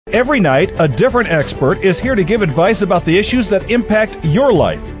Every night, a different expert is here to give advice about the issues that impact your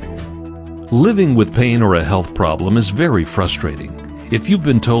life. Living with pain or a health problem is very frustrating. If you've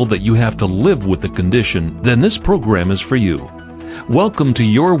been told that you have to live with the condition, then this program is for you. Welcome to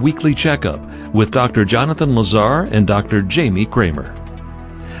your weekly checkup with Dr. Jonathan Lazar and Dr. Jamie Kramer.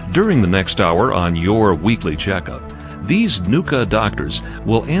 During the next hour on your weekly checkup, these NUCA doctors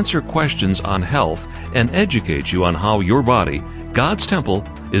will answer questions on health and educate you on how your body, God's temple,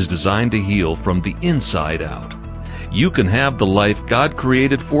 is designed to heal from the inside out. You can have the life God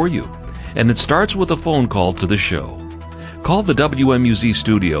created for you, and it starts with a phone call to the show. Call the WMUZ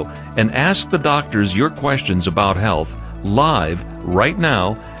studio and ask the doctors your questions about health live right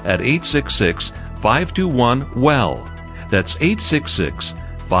now at 866-521-WELL. That's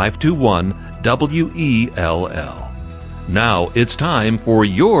 866-521-WELL. Now it's time for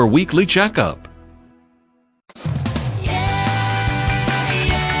your weekly checkup.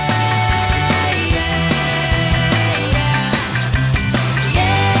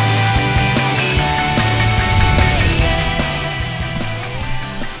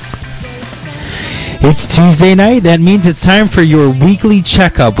 It's Tuesday night. That means it's time for your weekly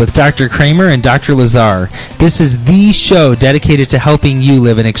checkup with Dr. Kramer and Dr. Lazar. This is the show dedicated to helping you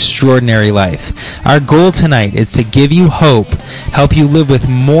live an extraordinary life. Our goal tonight is to give you hope, help you live with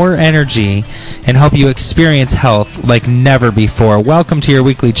more energy, and help you experience health like never before. Welcome to your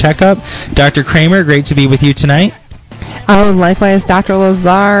weekly checkup. Dr. Kramer, great to be with you tonight. Oh, likewise, Dr.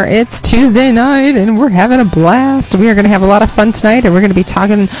 Lazar. It's Tuesday night, and we're having a blast. We are going to have a lot of fun tonight, and we're going to be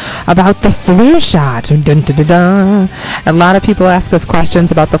talking about the flu shot. Dun, dun, dun, dun. A lot of people ask us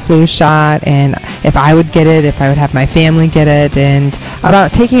questions about the flu shot, and if I would get it, if I would have my family get it, and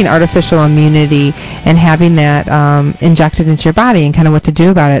about taking artificial immunity and having that injected into your body and kind of what to do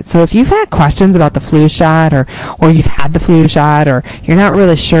about it. So if you've had questions about the flu shot, or you've had the flu shot, or you're not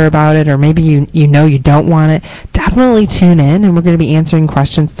really sure about it, or maybe you know you don't want it, definitely tune in, and we're going to be answering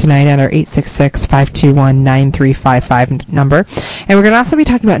questions tonight at our 866-521-9355 number. And we're going to also be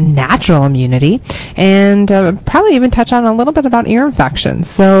talking about natural immunity and probably even touch on a little bit about ear infections.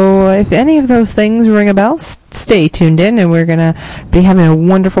 So if any of those things ring a bell, stay tuned in, and we're going to be having a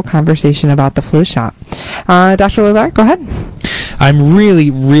wonderful conversation about the flu shot. Dr. Lazar, go ahead. I'm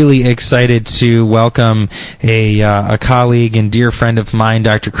really, really excited to welcome a colleague and dear friend of mine,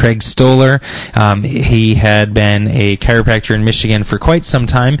 Dr. Craig Stoller. He had been a chiropractor in Michigan for quite some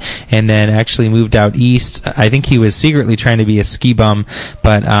time and then actually moved out east. I think he was secretly trying to be a ski bum,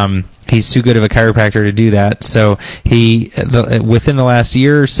 but he's too good of a chiropractor to do that. So he, within the last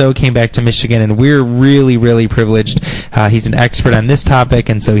year or so, came back to Michigan, and we're really, really privileged. He's an expert on this topic,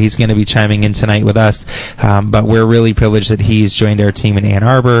 and so he's going to be chiming in tonight with us. But we're really privileged that he's joined our team in Ann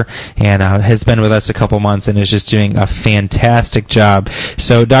Arbor and has been with us a couple months and is just doing a fantastic job.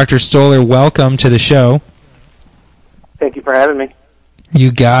 So, Dr. Stoller, welcome to the show. Thank you for having me.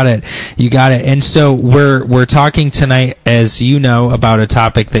 You got it. And so we're talking tonight, as you know, about a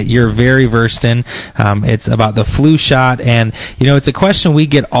topic that you're very versed in. It's about the flu shot, and it's a question we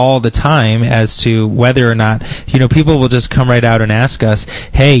get all the time as to whether or not people will just come right out and ask us,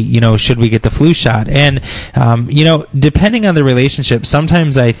 hey, should we get the flu shot? And depending on the relationship,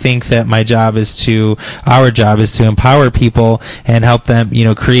 sometimes I think that our job is to empower people and help them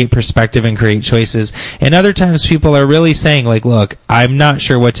create perspective and create choices. And other times people are really saying, like, look, I'm not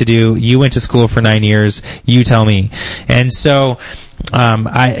sure what to do. You went to school for 9 years. You tell me. And so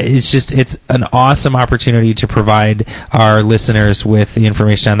it's an awesome opportunity to provide our listeners with the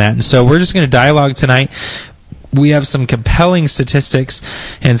information on that. And so we're just going to dialogue tonight. We have some compelling statistics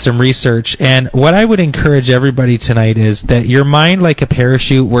and some research. And what I would encourage everybody tonight is that your mind, like a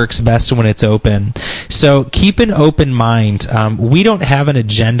parachute, works best when it's open. So keep an open mind. We don't have an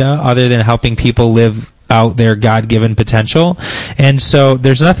agenda other than helping people live out their God-given potential. And so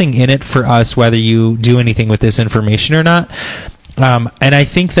there's nothing in it for us whether you do anything with this information or not. And I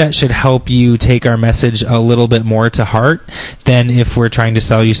think that should help you take our message a little bit more to heart than if we're trying to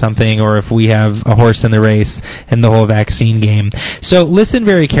sell you something or if we have a horse in the race in the whole vaccine game. So listen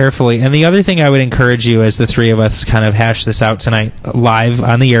very carefully. And the other thing I would encourage you, as the three of us kind of hash this out tonight live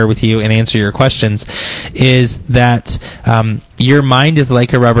on the air with you and answer your questions, is that your mind is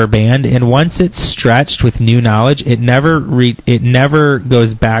like a rubber band, and once it's stretched with new knowledge, it never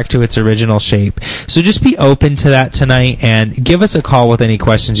goes back to its original shape. So just be open to that tonight and give us a call with any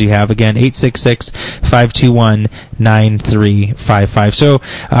questions you have. Again, 866-521-9355. So,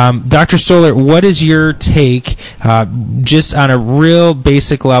 Dr. Stoller, what is your take, just on a real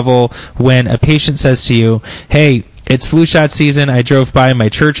basic level, when a patient says to you, hey, it's flu shot season. I drove by. My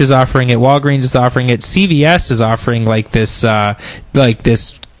church is offering it. Walgreens is offering it. CVS is offering this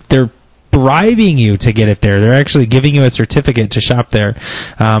bribing you to get it there. They're actually giving you a certificate to shop there.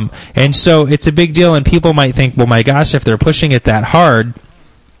 And so it's a big deal, and people might think, well, my gosh, if they're pushing it that hard,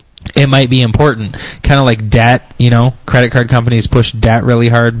 it might be important. Kind of like debt, credit card companies push debt really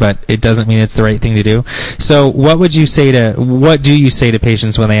hard, but it doesn't mean it's the right thing to do. So what do you say to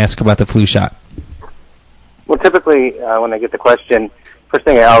patients when they ask about the flu shot? Well, typically, when I get the question, first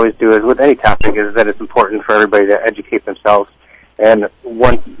thing I always do is with any topic is that it's important for everybody to educate themselves. And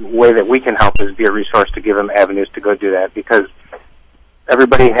one way that we can help is be a resource to give them avenues to go do that, because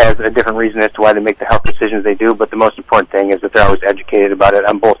everybody has a different reason as to why they make the health decisions they do, but the most important thing is that they're always educated about it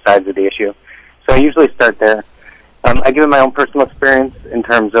on both sides of the issue. So I usually start there. I give them my own personal experience in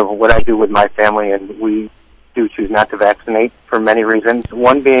terms of what I do with my family, and we do choose not to vaccinate for many reasons,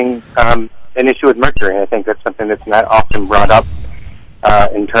 one being an issue with mercury. I think that's something that's not often brought up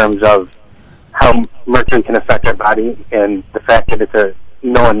in terms of how mercury can affect our body, and the fact that it's a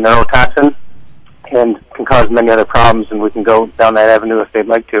known neurotoxin and can cause many other problems, and we can go down that avenue if they'd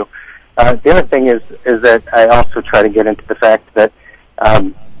like to. The other thing is that I also try to get into the fact that,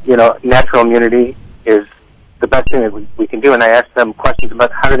 natural immunity is the best thing that we can do, and I ask them questions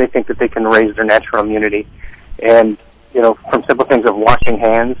about how do they think that they can raise their natural immunity. And, from simple things of washing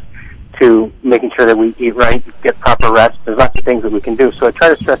hands to making sure that we eat right, get proper rest, there's lots of things that we can do. So I try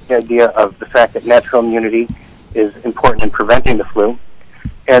to stress the idea of the fact that natural immunity is important in preventing the flu,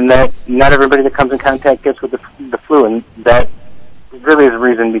 and that not everybody that comes in contact gets with the flu, and that really is a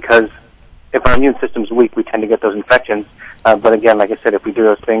reason, because if our immune system's weak, we tend to get those infections. But again, like I said, if we do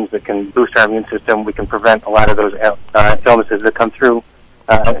those things that can boost our immune system, we can prevent a lot of those illnesses that come through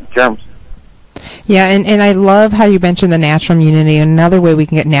germs. Yeah, and I love how you mentioned the natural immunity. Another way we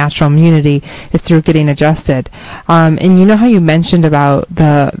can get natural immunity is through getting adjusted. And you know how you mentioned about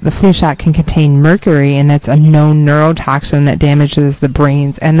the flu shot can contain mercury, and that's a known neurotoxin that damages the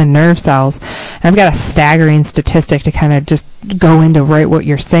brains and the nerve cells. And I've got a staggering statistic to kind of just go into right what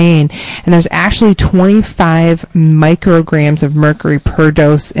you're saying. And there's actually 25 micrograms of mercury per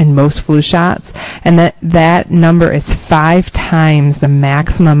dose in most flu shots, and that number is 5 times the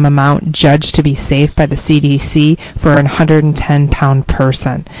maximum amount judged to be safe by the CDC for a 110-pound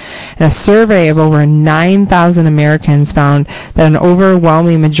person. And a survey of over 9,000 Americans found that an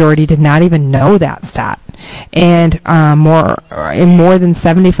overwhelming majority did not even know that stat. And more than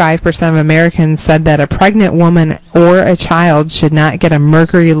 75% of Americans said that a pregnant woman or a child should not get a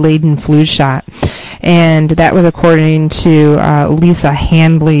mercury-laden flu shot. And that was according to Lisa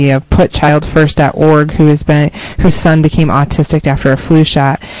Handley of PutChildFirst.org, whose son became autistic after a flu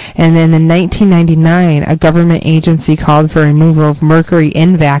shot. And then in 1999, a government agency called for removal of mercury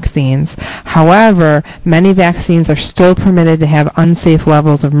in vaccines. However, many vaccines are still permitted to have unsafe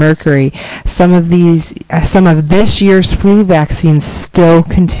levels of mercury. Some of this year's flu vaccines still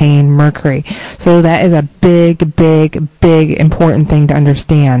contain mercury. So that is a big, big, big important thing to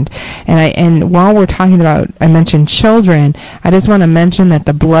understand. And while we're talking about, I mentioned children, I just want to mention that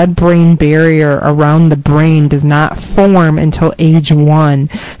the blood-brain barrier around the brain does not form until age 1.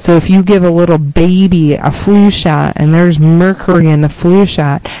 So if you give a little baby a flu shot and there's mercury in the flu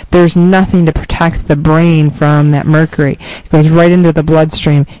shot, there's nothing to protect the brain from that mercury. It goes right into the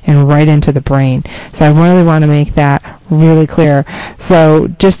bloodstream and right into the brain. So I really want to make that really clear. So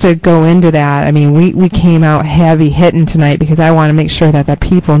just to go into that, I mean, we came out heavy hitting tonight because I want to make sure that the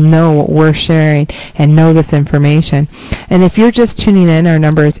people know what we're sharing and know this information. And if you're just tuning in, our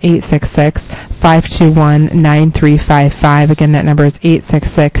number is 866-521-9355. Again, that number is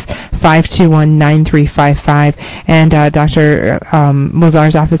 866-521-9355. And Dr.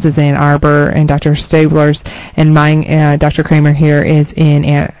 Lazar's office is in Arbor, and Dr. Stabler's and mine, Dr. Kramer here is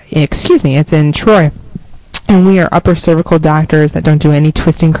it's in Troy. And we are upper cervical doctors that don't do any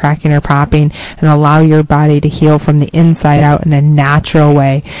twisting, cracking, or popping, and allow your body to heal from the inside out in a natural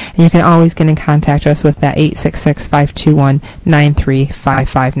way. And you can always get in contact with us with that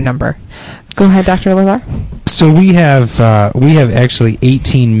 866-521-9355 number. Go ahead, Dr. Lazar. So we have actually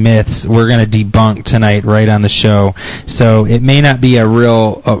 18 myths we're going to debunk tonight right on the show. So it may not be a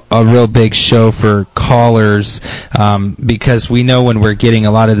real big show for callers because we know when we're getting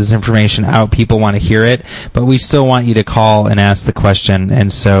a lot of this information out, people want to hear it, but we still want you to call and ask the question.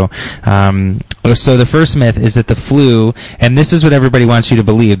 And so the first myth is that the flu, and this is what everybody wants you to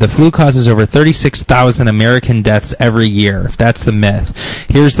believe, the flu causes over 36,000 American deaths every year. That's the myth.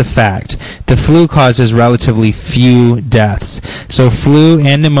 Here's the fact. The flu causes relatively few deaths. So flu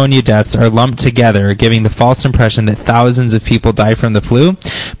and pneumonia deaths are lumped together, giving the false impression that thousands of people die from the flu.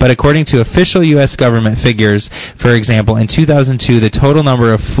 But according to official U.S. government figures, for example, in 2002, the total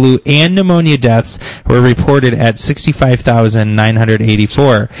number of flu and pneumonia deaths were reported at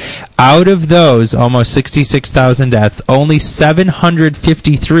 65,984. Out of those almost 66,000 deaths, only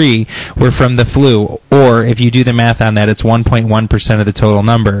 753 were from the flu, or if you do the math on that, it's 1.1% of the total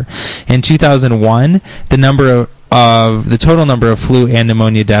number. In 2001, the total number of flu and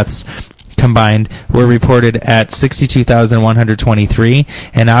pneumonia deaths combined were reported at 62,123,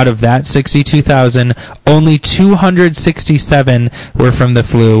 and out of that 62,000, only 267 were from the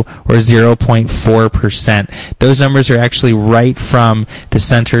flu, or 0.4%. Those numbers are actually right from the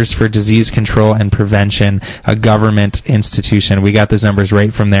Centers for Disease Control and Prevention, a government institution. We got those numbers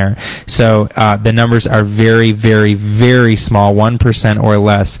right from there. So the numbers are very, very, very small, 1% or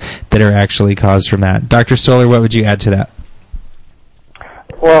less, that are actually caused from that. Dr. Stoller, what would you add to that?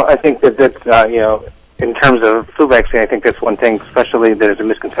 Well, I think that's, in terms of flu vaccine, I think that's one thing, especially there's a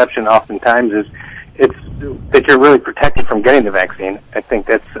misconception oftentimes, is it's that you're really protected from getting the vaccine. I think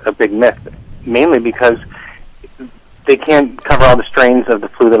that's a big myth, mainly because they can't cover all the strains of the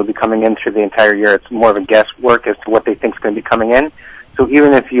flu that will be coming in through the entire year. It's more of a guesswork as to what they think is going to be coming in. So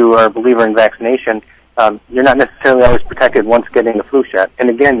even if you are a believer in vaccination, you're not necessarily always protected once getting the flu shot. And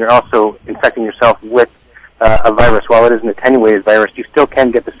again, you're also infecting yourself with a virus. While it is an attenuated virus, you still can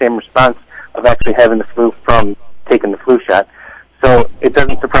get the same response of actually having the flu from taking the flu shot. So it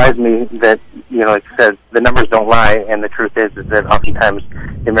doesn't surprise me that, like you said, the numbers don't lie, and the truth is that oftentimes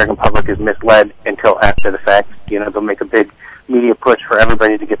the American public is misled until after the fact. They'll make a big media push for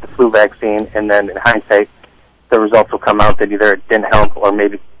everybody to get the flu vaccine, and then in hindsight, the results will come out that either it didn't help or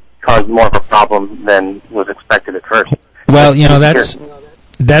maybe caused more of a problem than was expected at first. Well,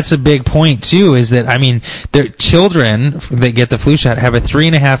 that's a big point too, is that, their children that get the flu shot have a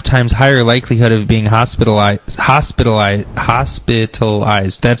 3.5 times higher likelihood of being hospitalized, that's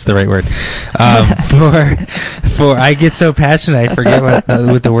the right word, for I get so passionate I forget what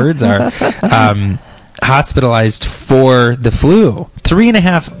the words are, hospitalized for the flu.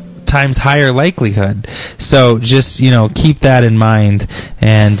 3.5 times higher likelihood. So just, keep that in mind.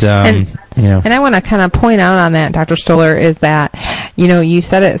 And I want to kind of point out on that, Dr. Stoller, is that, you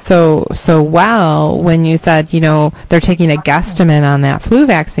said it so well when you said, they're taking a guesstimate on that flu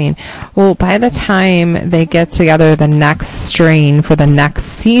vaccine. Well, by the time they get together the next strain for the next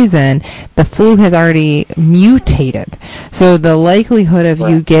season, the flu has already mutated. So the likelihood of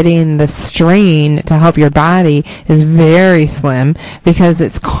you getting the strain to help your body is very slim because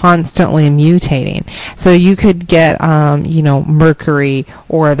it's constantly mutating. So you could get, mercury,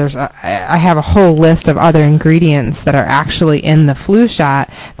 or I have a whole list of other ingredients that are actually in the flu shot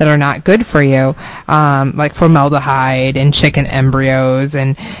that are not good for you, like formaldehyde and chicken embryos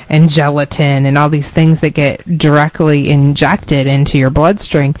and gelatin and all these things that get directly injected into your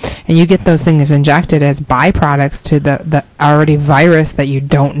bloodstream, and you get those things injected as byproducts to the already virus that you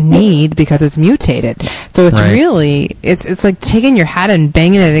don't need because it's mutated. So it's really it's like taking your head and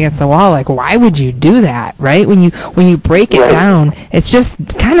banging it against the wall. Like, why would you do that, right? When you break it down, it's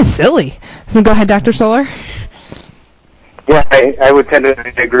just kind of silly. So go ahead, Dr. Stoller. Yeah, I would tend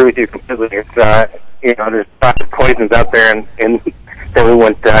to agree with you completely. It's there's lots of poisons out there, and that we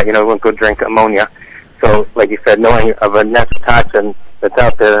won't go drink ammonia. So, like you said, knowing of a natural toxin that's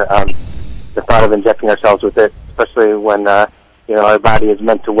out there, the thought of injecting ourselves with it, especially when our body is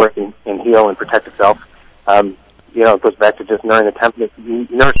meant to work and heal and protect itself, it goes back to just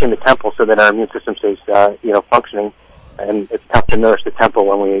nourishing the temple so that our immune system stays functioning. And it's tough to nourish the temple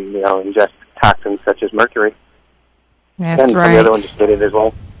when we ingest toxins such as mercury. That's right. And the other one just stated as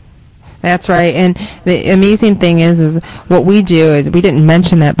well. That's right. And the amazing thing is what we do is, we didn't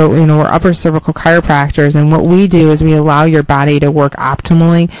mention that, but we're upper cervical chiropractors, and what we do is we allow your body to work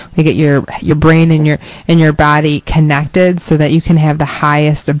optimally. We get your brain and your body connected so that you can have the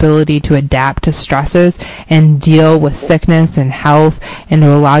highest ability to adapt to stresses and deal with sickness and health, and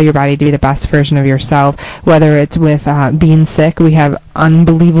to allow your body to be the best version of yourself. Whether it's with being sick, we have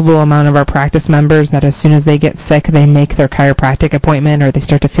unbelievable amount of our practice members that as soon as they get sick, they make their chiropractic appointment, or they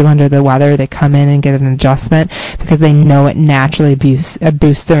start to feel under the weather, they come in and get an adjustment because they know it naturally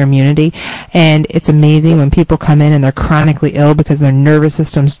boosts their immunity. And it's amazing when people come in and they're chronically ill because their nervous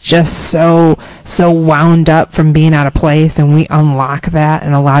system's just so wound up from being out of place, and we unlock that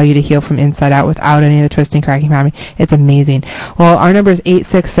and allow you to heal from inside out without any of the twisting, cracking, popping. It's amazing. Well, our number is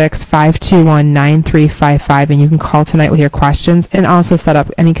 866-521-9355, and you can call tonight with your questions and also set up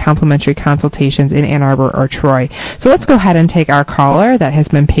any complimentary consultations in Ann Arbor or Troy. So let's go ahead and take our caller that has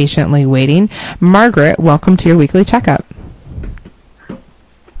been patiently waiting. Margaret, welcome to your weekly checkup.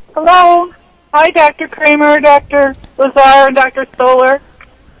 Hello. Hi, Dr. Kramer, Dr. Lazar, and Dr. Stoller.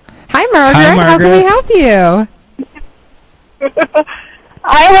 Hi, Margaret. How can we help you?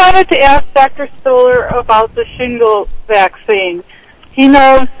 I wanted to ask Dr. Stoller about the shingles vaccine. He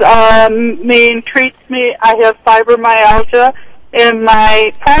knows me and treats me. I have fibromyalgia, and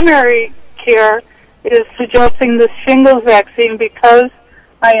my primary care is suggesting the shingles vaccine because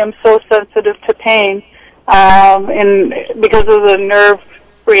I am so sensitive to pain and because of the nerve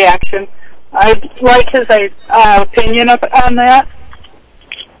reaction. I'd like his opinion on that.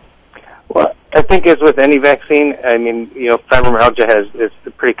 Well, I think as with any vaccine, I mean, fibromyalgia is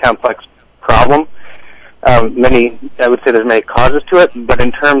a pretty complex problem. I would say there's many causes to it, but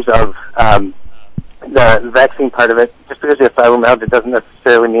in terms of the vaccine part of it, just because you have fibromyalgia doesn't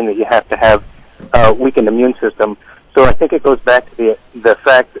necessarily mean that you have to have a weakened immune system. So I think it goes back to the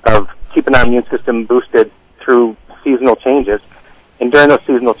fact of keeping our immune system boosted through seasonal changes. And during those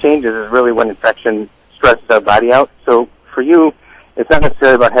seasonal changes is really when infection stresses our body out. So for you, it's not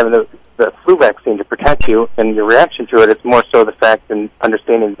necessarily about having the flu vaccine to protect you and your reaction to it. It's more so the fact and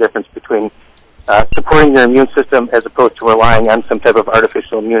understanding the difference between supporting your immune system as opposed to relying on some type of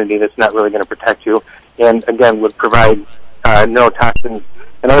artificial immunity that's not really going to protect you, and again would provide neurotoxins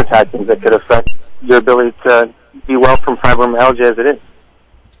and other toxins that could affect your ability to be well from fibromyalgia as it is.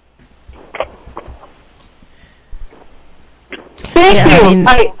 Thank you.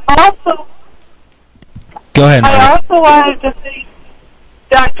 Go ahead, Margaret. I also wanted to thank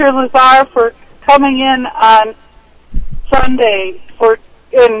Dr. Lazar for coming in on Sunday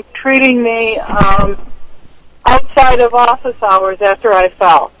and treating me outside of office hours after I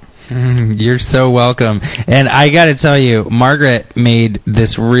fell. You're so welcome. And I got to tell you, Margaret made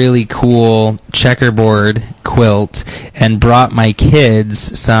this really cool checkerboard quilt and brought my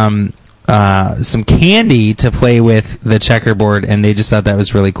kids some candy to play with the checkerboard, and they just thought that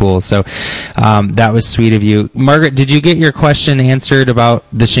was really cool. So that was sweet of you. Margaret, did you get your question answered about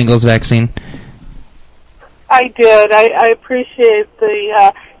the shingles vaccine? I did. I appreciate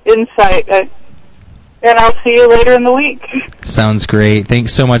the insight. And I'll see you later in the week. Sounds great.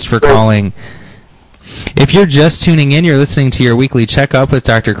 Thanks so much for calling. If you're just tuning in, you're listening to your weekly checkup with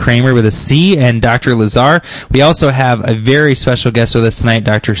Dr. Kramer with a C and Dr. Lazar. We also have a very special guest with us tonight,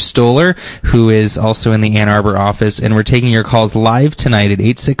 Dr. Stoller, who is also in the Ann Arbor office, and we're taking your calls live tonight at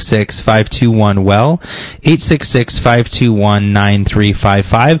 866-521-WELL,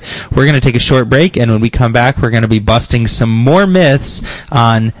 866-521-9355. We're going to take a short break, and when we come back, we're going to be busting some more myths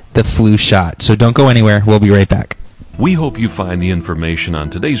on the flu shot. So don't go anywhere. We'll be right back. We hope you find the information on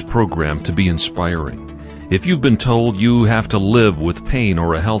today's program to be inspiring. If you've been told you have to live with pain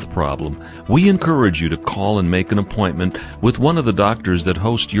or a health problem, we encourage you to call and make an appointment with one of the doctors that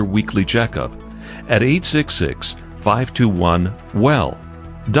host your weekly checkup at 866-521-WELL.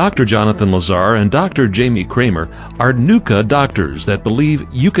 Dr. Jonathan Lazar and Dr. Jamie Kramer are NUCA doctors that believe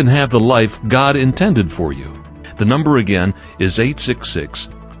you can have the life God intended for you. The number again is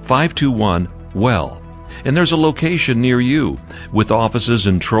 866-521-WELL. And there's a location near you, with offices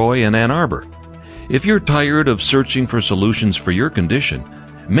in Troy and Ann Arbor. If you're tired of searching for solutions for your condition,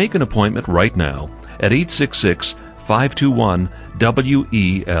 make an appointment right now at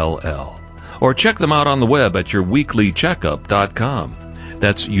 866-521-WELL. Or check them out on the web at yourweeklycheckup.com.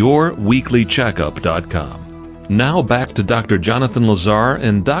 That's yourweeklycheckup.com. Now back to Dr. Jonathan Lazar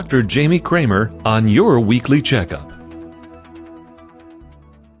and Dr. Jamie Kramer on Your Weekly Checkup.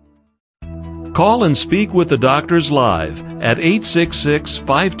 Call and speak with the doctors live at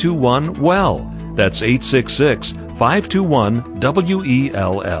 866-521-WELL. That's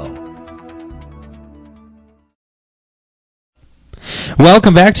 866-521-WELL.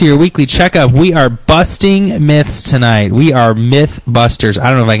 Welcome back to your weekly checkup. We are busting myths tonight. We are myth busters. I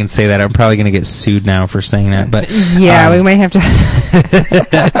don't know if I can say that. I'm probably going to get sued now for saying that. But yeah, we might have to.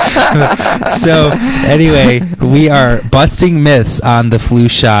 So anyway, we are busting myths on the flu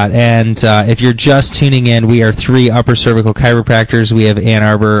shot. And if you're just tuning in, we are 3 upper cervical chiropractors. We have an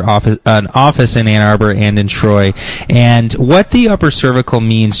office in Ann Arbor and in Troy. And what the upper cervical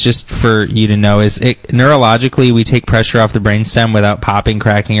means, just for you to know, is neurologically we take pressure off the brainstem without popping,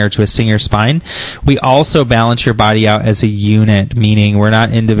 cracking, or twisting your spine. We also balance your body out as a unit, meaning we're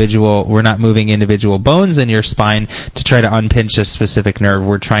not moving individual bones in your spine to try to unpinch a specific nerve.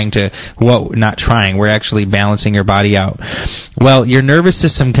 We're we're actually balancing your body out. Well, your nervous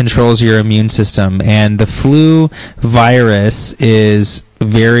system controls your immune system, and the flu virus is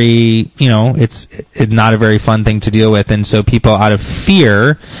very, it's not a very fun thing to deal with, and so people out of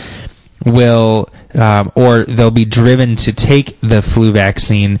fear will or they'll be driven to take the flu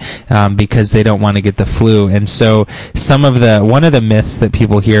vaccine because they don't want to get the flu. And so one of the myths that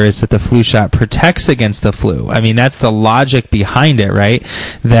people hear is that the flu shot protects against the flu. I mean, that's the logic behind it, right?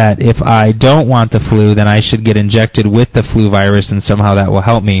 That if I don't want the flu, then I should get injected with the flu virus and somehow that will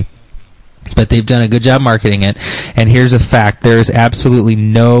help me. But they've done a good job marketing it. And here's a fact. There is absolutely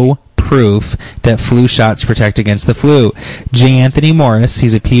no proof that flu shots protect against the flu. J. Anthony Morris,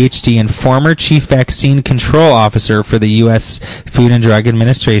 he's a PhD and former chief vaccine control officer for the U.S. Food and Drug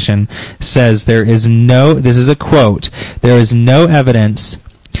Administration, says this is a quote, there is no evidence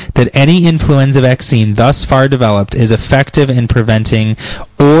that any influenza vaccine thus far developed is effective in preventing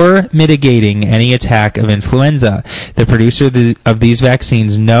or mitigating any attack of influenza. The producers of these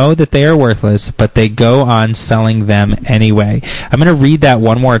vaccines know that they are worthless, but they go on selling them anyway. I'm going to read that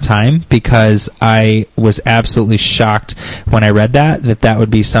one more time because I was absolutely shocked when I read that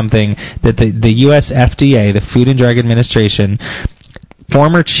would be something that the U.S. FDA, the Food and Drug Administration,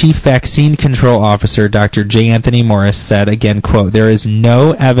 former Chief Vaccine Control Officer Dr. J. Anthony Morris said, again, quote, there is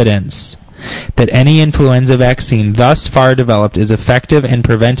no evidence that any influenza vaccine thus far developed is effective in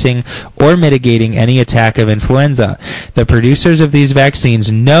preventing or mitigating any attack of influenza. The producers of these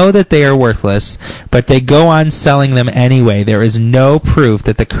vaccines know that they are worthless, but they go on selling them anyway. There is no proof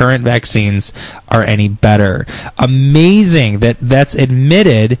that the current vaccines are any better. Amazing that that's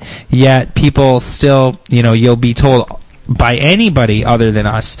admitted, yet people still, you'll be told by anybody other than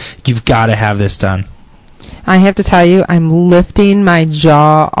us, you've got to have this done. I have to tell you, I'm lifting my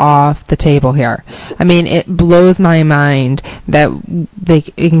jaw off the table here. I mean, it blows my mind that they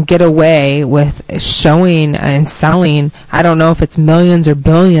can get away with showing and selling, I don't know if it's millions or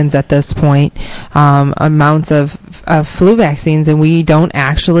billions at this point, amounts of flu vaccines, and we don't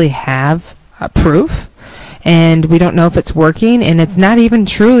actually have proof. And we don't know if it's working, and it's not even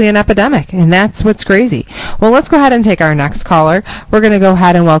truly an epidemic, and that's what's crazy. Well, let's go ahead and take our next caller. We're going to go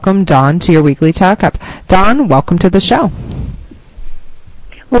ahead and welcome Dawn to your weekly checkup. Dawn, welcome to the show.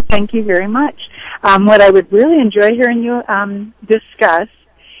 Well, thank you very much. What I would really enjoy hearing you discuss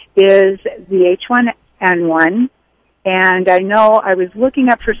is the H1N1, and I know I was looking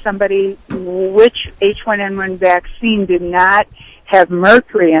up for somebody which H1N1 vaccine did not have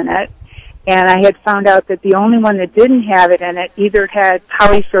mercury in it. And I had found out that the only one that didn't have it in it either had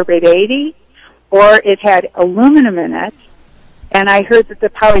polysorbate 80 or it had aluminum in it. And I heard that the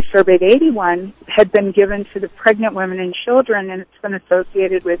polysorbate 81 had been given to the pregnant women and children, and it's been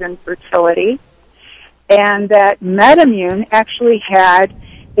associated with infertility. And that MedImmune actually had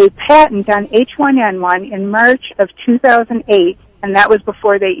a patent on H1N1 in March of 2008, and that was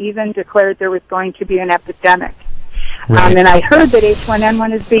before they even declared there was going to be an epidemic. Right. And I heard that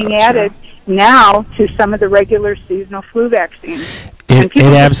H1N1 is being added now to some of the regular seasonal flu vaccines. It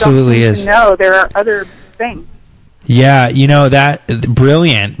absolutely is. No, there are other things. Yeah, that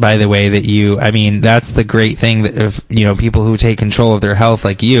brilliant, by the way, that's the great thing that of, people who take control of their health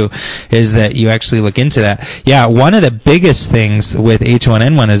like you, is that you actually look into that. Yeah, one of the biggest things with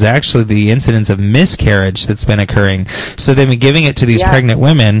H1N1 is actually the incidence of miscarriage that's been occurring. So they've been giving it to these pregnant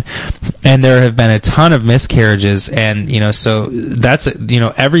women, and there have been a ton of miscarriages, and, so that's,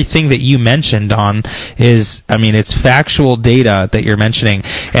 everything that you mentioned, Dawn, is, it's factual data that you're mentioning.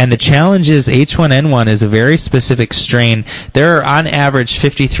 And the challenge is H1N1 is a very specific strain. There are on average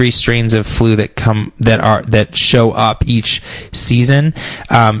 53 strains of flu that show up each season,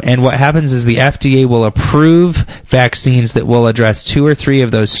 and what happens is the FDA will approve vaccines that will address 2 or 3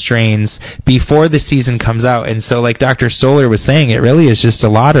 of those strains before the season comes out. And so, like Dr. Stoller was saying, it really is just a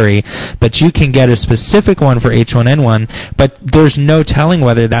lottery, but you can get a specific one for H1N1, but there's no telling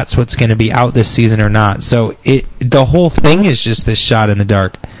whether that's what's going to be out this season or not. So the whole thing is just this shot in the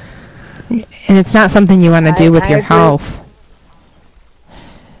dark. And it's not something you want to do with your health.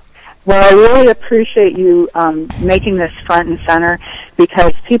 Well, I really appreciate you making this front and center,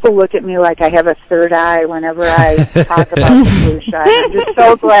 because people look at me like I have a third eye whenever I talk about the flu shot. I'm just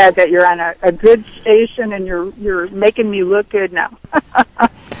so glad that you're on a good station and you're making me look good now.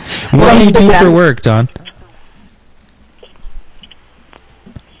 What do you do for work, Dawn?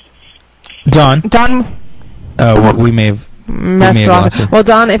 Dawn. Oh, we may have. Well,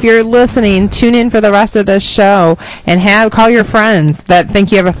 Dawn, if you're listening, tune in for the rest of this show and call your friends that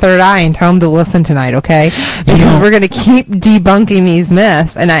think you have a third eye and tell them to listen tonight, okay? Because we're going to keep debunking these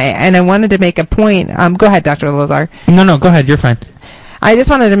myths. And I wanted to make a point. Go ahead, Dr. Lazar. No, go ahead. You're fine. I just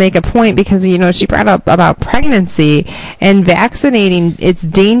wanted to make a point because, she brought up about pregnancy and vaccinating. It's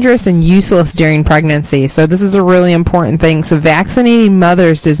dangerous and useless during pregnancy. So this is a really important thing. So vaccinating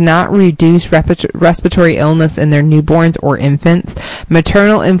mothers does not reduce respiratory illness in their newborns or infants.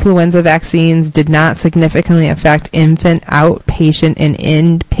 Maternal influenza vaccines did not significantly affect infant outpatient and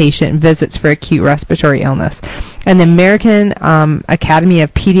inpatient visits for acute respiratory illness. And the American Academy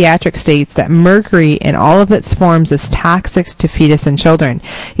of Pediatrics states that mercury in all of its forms is toxic to fetus and children.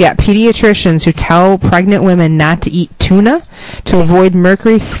 Yet pediatricians who tell pregnant women not to eat tuna to avoid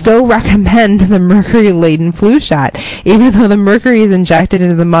mercury still recommend the mercury-laden flu shot, even though the mercury is injected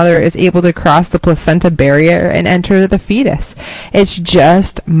into the mother is able to cross the placenta barrier and enter the fetus. It's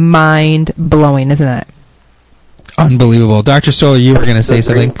just mind-blowing, isn't it? Unbelievable. Dr. Stoller, you were going to say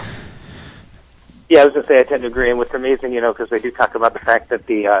something? Yeah, I was going to say I tend to agree, and what's amazing, because they do talk about the fact that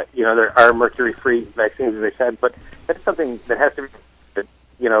there are mercury-free vaccines, as they said, but that's something that has to be,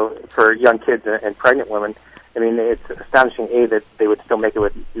 for young kids and pregnant women. I mean, it's astonishing, that they would still make it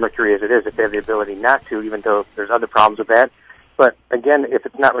with mercury as it is if they have the ability not to, even though there's other problems with that. But again, if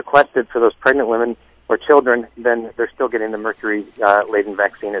it's not requested for those pregnant women or children, then they're still getting the mercury-laden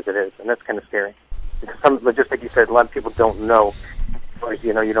vaccine as it is, and that's kind of scary. Because just like you said, a lot of people don't know.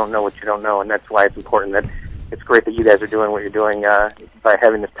 You don't know what you don't know, and that's why it's important that it's great that you guys are doing what you're doing by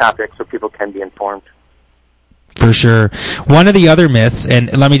having this topic so people can be informed. For sure. One of the other myths,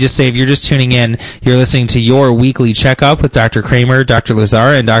 and let me just say, if you're just tuning in, you're listening to your weekly checkup with Dr. Kramer, Dr.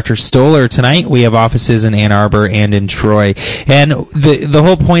 Lazar, and Dr. Stoller. Tonight, we have offices in Ann Arbor and in Troy. And the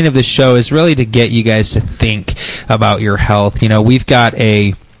whole point of the show is really to get you guys to think about your health. We've got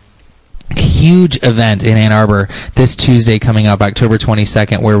a huge event in Ann Arbor this Tuesday coming up, October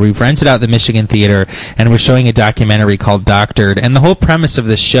 22nd, where we've rented out the Michigan Theater and we're showing a documentary called Doctored. And the whole premise of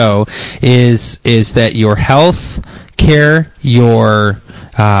this show is that your health care, your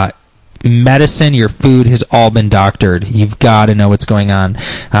medicine, your food has all been doctored. You've got to know what's going on.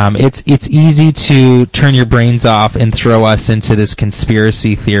 It's easy to turn your brains off and throw us into this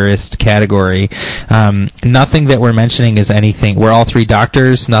conspiracy theorist category. Nothing that we're mentioning is anything. We're all three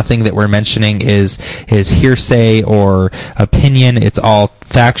doctors. Nothing that we're mentioning is hearsay or opinion. It's all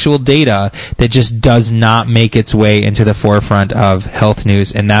factual data that just does not make its way into the forefront of health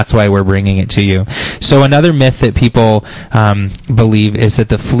news, and that's why we're bringing it to you. So another myth that people believe is that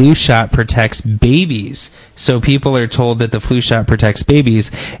the flu shot protects babies. So people are told that the flu shot protects babies,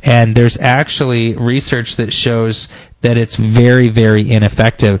 and there's actually research that shows that it's very, very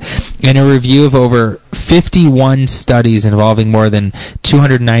ineffective. In a review of over 51 studies involving more than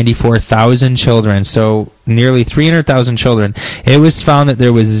 294,000 children, so nearly 300,000 children, it was found that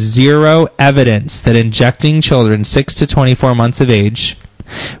there was zero evidence that injecting children 6 to 24 months of age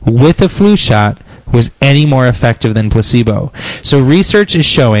with a flu shot was any more effective than placebo. So research is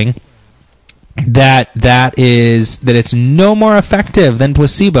showing that it's no more effective than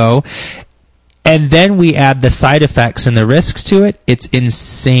placebo. And then we add the side effects and the risks to it. It's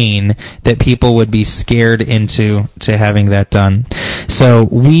insane that people would be scared into having that done. So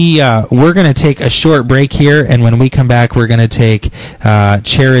we're going to take a short break here, and when we come back, we're going to take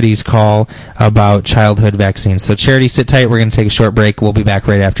Charity's call about childhood vaccines. So Charity, sit tight. We're going to take a short break. We'll be back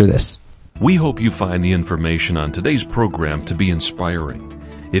right after this. We hope you find the information on today's program to be inspiring.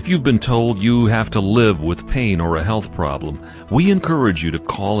 If you've been told you have to live with pain or a health problem, we encourage you to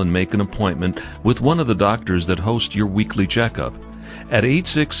call and make an appointment with one of the doctors that host your weekly checkup at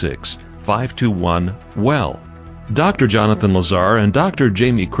 866-521-WELL. Dr. Jonathan Lazar and Dr.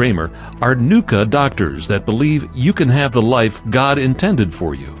 Jamie Kramer are NUCA doctors that believe you can have the life God intended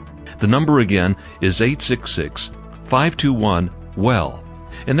for you. The number again is 866-521-WELL.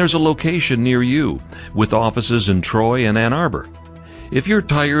 And there's a location near you with offices in Troy and Ann Arbor. If you're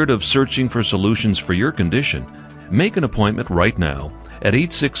tired of searching for solutions for your condition, make an appointment right now at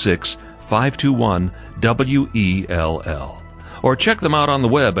 866-521-WELL. Or check them out on the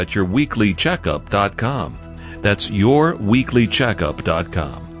web at yourweeklycheckup.com. That's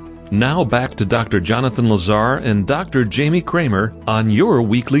yourweeklycheckup.com. Now back to Dr. Jonathan Lazar and Dr. Jamie Kramer on Your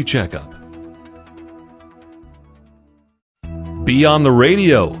Weekly Checkup. Be on the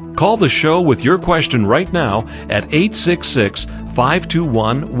radio. Call the show with your question right now at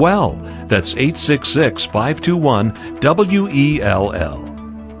 866-521-WELL. That's 866-521-WELL.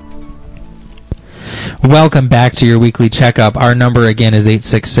 Welcome back to your weekly checkup. Our number again is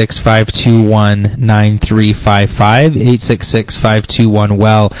 866-521-9355,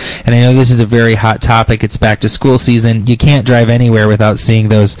 866-521-WELL. And I know this is a very hot topic. It's back to school season. You can't drive anywhere without seeing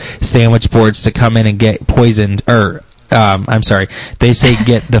those sandwich boards to come in and get poisoned or I'm sorry, they say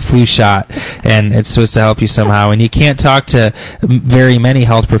get the flu shot, and it's supposed to help you somehow. And you can't talk to very many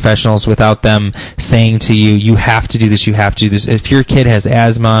health professionals without them saying to you, you have to do this, you have to do this. If your kid has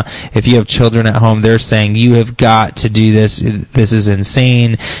asthma, if you have children at home, they're saying you have got to do this. This is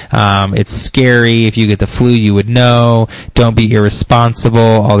insane. It's scary. If you get the flu, you would know. Don't be irresponsible,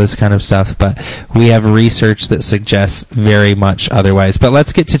 all this kind of stuff. But we have research that suggests very much otherwise. But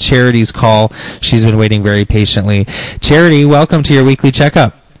let's get to Charity's call. She's been waiting very patiently. Charity, welcome to your weekly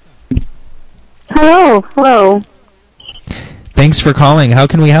checkup. Hello. Thanks for calling. How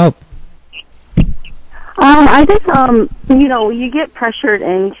can we help? I just, you get pressured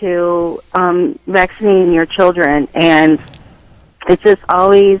into vaccinating your children, and it just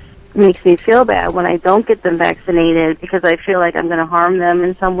always makes me feel bad when I don't get them vaccinated, because I feel like I'm going to harm them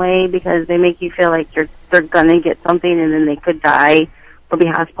in some way, because they make you feel like they're going to get something and then they could die or be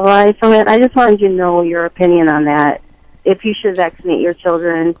hospitalized from it. I just wanted you to know your opinion on that. If you should vaccinate your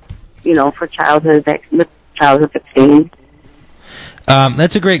children, for childhood vaccine.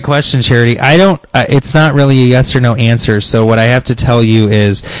 That's a great question, Charity. It's not really a yes or no answer. So what I have to tell you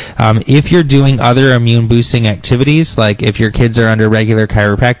is, if you're doing other immune boosting activities, like if your kids are under regular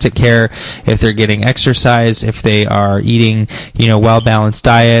chiropractic care, if they're getting exercise, if they are eating, well-balanced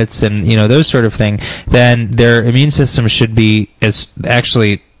diets and, those sort of thing, then their immune system should be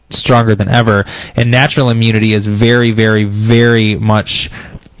actually stronger than ever. And natural immunity is very, very, very much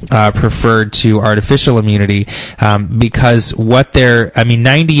preferred to artificial immunity, because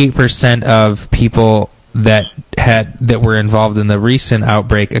 98% of people that were involved in the recent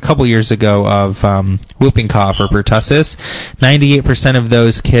outbreak a couple years ago of whooping cough or pertussis, 98% of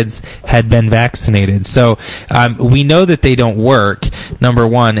those kids had been vaccinated. So we know that they don't work, number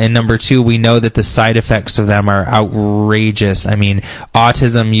one, and number two, we know that the side effects of them are outrageous. I mean,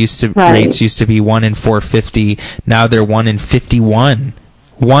 autism rates used to be 1 in 450, now they're 1 in 51.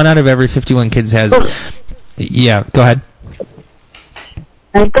 1 out of every 51 kids has. Yeah, go ahead.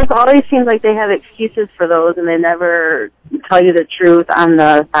 It just always seems like they have excuses for those, and they never tell you the truth on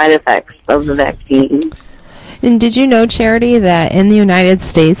the side effects of the vaccine. And did you know, Charity, that in the United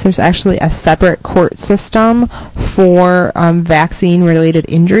States there's actually a separate court system for vaccine-related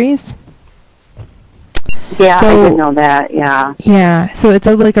injuries? Yeah, I didn't know that, yeah. Yeah, so it's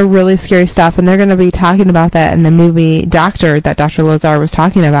like a really scary stuff, and they're going to be talking about that in the movie Doctor that Dr. Lazar was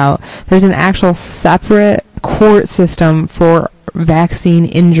talking about. There's an actual separate court system for vaccine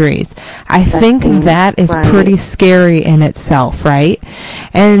injuries. I think that is pretty scary in itself, right?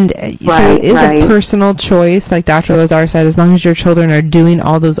 And so it is a personal choice, like Dr. Lazar said. As long as your children are doing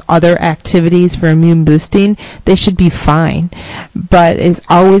all those other activities for immune boosting, they should be fine. But it's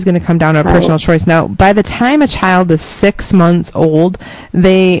always going to come down to a personal choice. Now, by the time a child is 6 months old,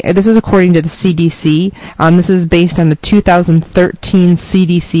 this is according to the CDC. This is based on the 2013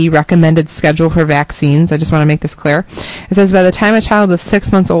 CDC recommended schedule for vaccines. I just want to make this clear. It says by the time a child is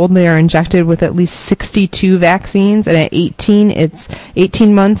 6 months old, they are injected with at least 62 vaccines, and at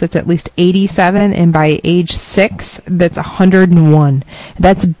 18 months, it's at least 87, and by age 6, that's 101.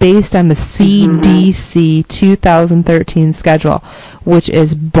 That's based on the CDC 2013 schedule, which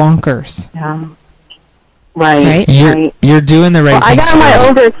is bonkers. Yeah. Right. You're doing the right thing.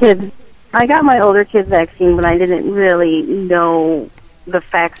 I got my older kids vaccine when I didn't really know the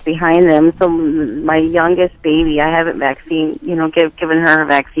facts behind them. So my youngest baby, I haven't given her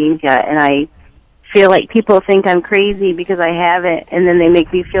vaccines yet, and I feel like people think I'm crazy because I haven't, and then they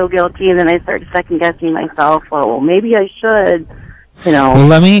make me feel guilty, and then I start second guessing myself. Well, maybe I should. Well,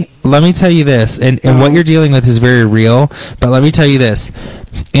 let me tell you this, and what you're dealing with is very real, but let me tell you this.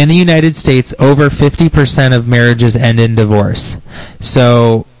 In the United States, over 50% of marriages end in divorce.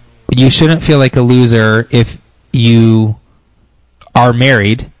 So you shouldn't feel like a loser if you are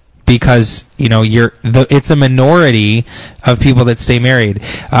married, because it's a minority of people that stay married.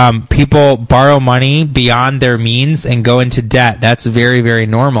 People borrow money beyond their means and go into debt. That's very, very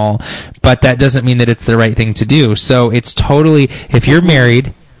normal, but that doesn't mean that it's the right thing to do. So it's totally, if you're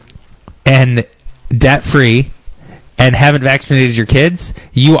married and debt free and haven't vaccinated your kids,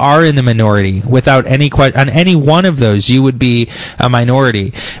 you are in the minority. Without any question, on any one of those, you would be a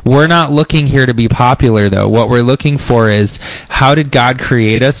minority. We're not looking here to be popular, though. What we're looking for is, how did God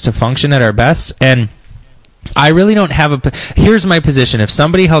create us to function at our best? And I really don't have here's my position. If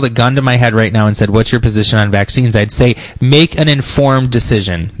somebody held a gun to my head right now and said, what's your position on vaccines? I'd say, make an informed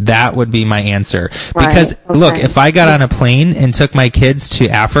decision. That would be my answer. Right. Because, Okay. look, if I got on a plane and took my kids to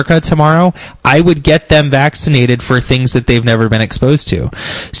Africa tomorrow, I would get them vaccinated for things that they've never been exposed to.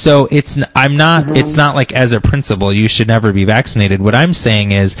 So it's not like as a principle, you should never be vaccinated. What I'm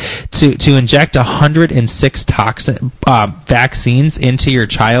saying is to inject 106 vaccines into your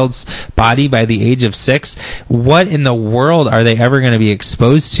child's body by the age of 6, what in the world are they ever going to be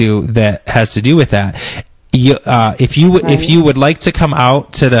exposed to that has to do with that? If you would like to come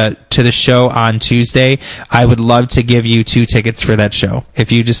out to the show on Tuesday, I would love to give you 2 tickets for that show.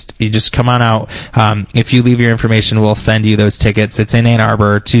 If you just come on out, if you leave your information, we'll send you those tickets. It's in Ann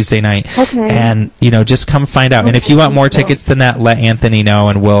Arbor Tuesday night, and just come find out. And if you want more tickets than that, let Anthony know,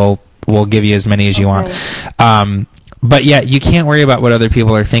 and we'll give you as many as you want. But yeah, you can't worry about what other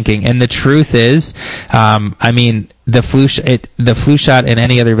people are thinking. And the truth is, the flu shot and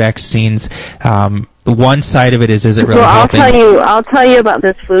any other vaccines, one side of it is it really helping? I'll tell you about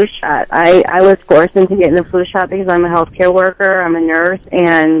this flu shot. I was forced into getting the flu shot because I'm a healthcare worker, I'm a nurse,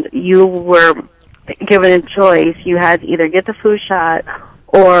 and you were given a choice. You had to either get the flu shot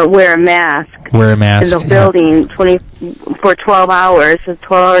or wear a mask. In the building for 12 hours, a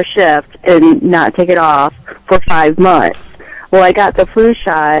 12-hour shift, and not take it off for 5 months. Well, I got the flu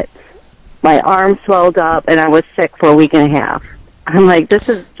shot, my arm swelled up, and I was sick for a week and a half. I'm like, this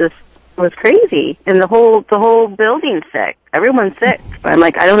is just was crazy, and the whole building's sick. Everyone's sick. I'm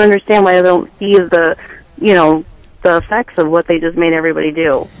like, I don't understand why I don't see the effects of what they just made everybody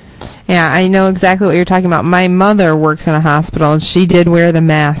do. Yeah, I know exactly what you're talking about. My mother works in a hospital, and she did wear the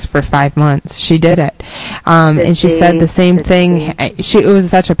mask for 5 months. She did it. And she said the same thing. It was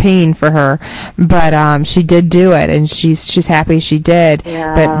such a pain for her, but she did do it, and she's happy she did.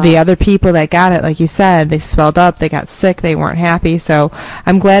 Yeah. But the other people that got it, like you said, they swelled up, they got sick, they weren't happy. So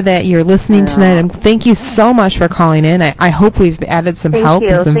I'm glad that you're listening tonight, and thank you so much for calling in. I hope we've added some help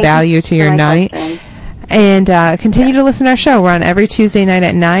and some value to your night. And continue to listen to our show. We're on every Tuesday night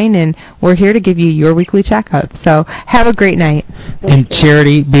at 9, and we're here to give you your weekly checkup. So have a great night. And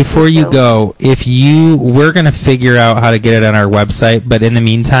Charity, before you go, we're going to figure out how to get it on our website, but in the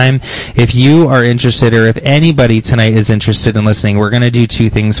meantime, if you are interested, or if anybody tonight is interested in listening, we're going to do 2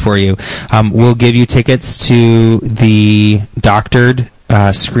 things for you. We'll give you tickets to the doctored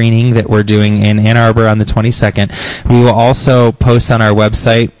screening that we're doing in Ann Arbor on the 22nd. We will also post on our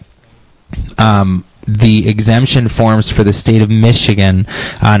website the exemption forms for the state of Michigan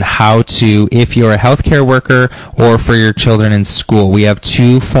on how to, if you're a healthcare worker or for your children in school. We have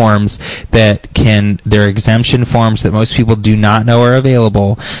 2 forms they're exemption forms that most people do not know are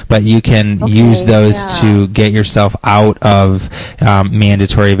available, but you can use those to get yourself out of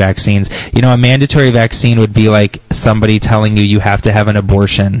mandatory vaccines. A mandatory vaccine would be like somebody telling you have to have an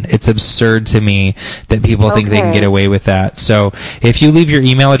abortion. It's absurd to me that people think they can get away with that. So if you leave your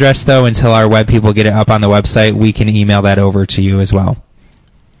email address, though, until our web people get it up on the website, we can email that over to you as well.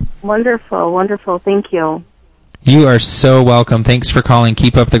 Wonderful. Thank you. You are so welcome. Thanks for calling.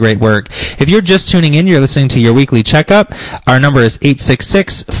 Keep up the great work. If you're just tuning in, you're listening to your weekly checkup. Our number is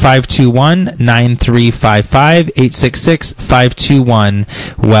 866-521-9355,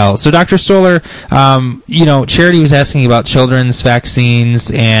 866-521-WELL. So, Dr. Stoller, Charity was asking about children's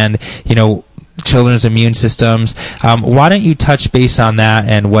vaccines and, children's immune systems. Why don't you touch base on that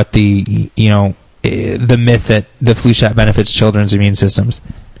and what the myth that the flu shot benefits children's immune systems?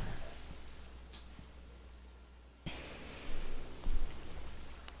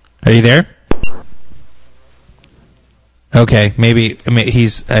 Are you there? Okay, maybe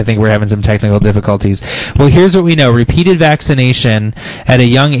I think we're having some technical difficulties. Well, here's what we know. Repeated vaccination at a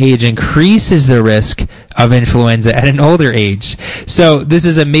young age increases the risk of influenza at an older age. So this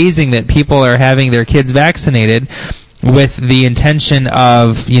is amazing that people are having their kids vaccinated with the intention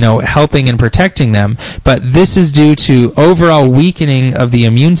of, helping and protecting them. But this is due to overall weakening of the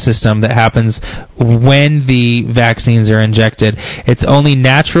immune system that happens when the vaccines are injected. It is only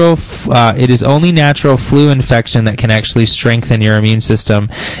natural flu infection that can actually strengthen your immune system.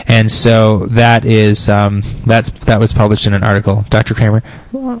 And so that is, that was published in an article. Dr. Kramer?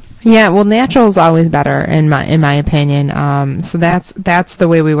 Yeah, well, natural is always better in my opinion. So that's the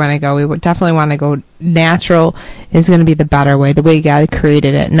way we want to go. We would definitely want to go natural is going to be the better way, the way God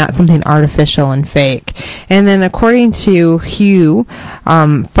created it, not something artificial and fake. And then according to Hugh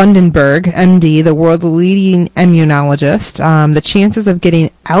Fundenberg, MD, the world's leading immunologist, the chances of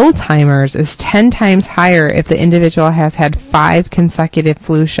getting Alzheimer's is 10 times higher if the individual has had 5 consecutive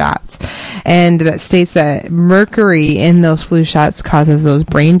flu shots. and that states that mercury in those flu shots causes those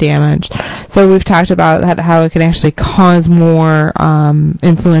brain damage. So we've talked about how it can actually cause more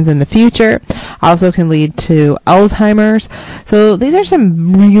influenza in the future. Also can lead to Alzheimer's. So these are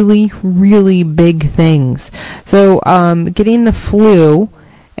some really, really big things. So getting the flu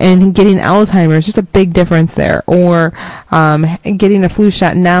and getting Alzheimer's, just a big difference there. Or getting a flu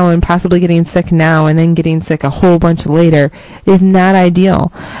shot now and possibly getting sick now and then getting sick a whole bunch later is not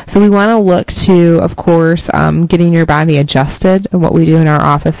ideal. So we want to look to, of course, getting your body adjusted. What we do in our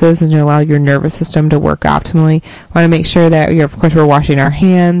offices and allow your nervous system to work optimally. We want to make sure that, of course, we're washing our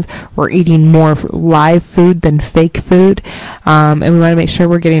hands, we're eating more live food than fake food, and we want to make sure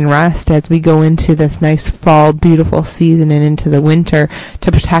we're getting rest as we go into this nice fall, beautiful season and into the winter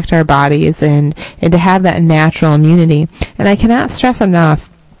to protect our bodies and to have that natural immunity. And I cannot stress enough,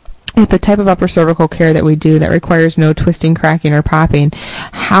 with the type of upper cervical care that we do that requires no twisting, cracking, or popping,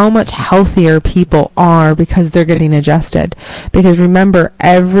 how much healthier people are because they're getting adjusted. Because remember,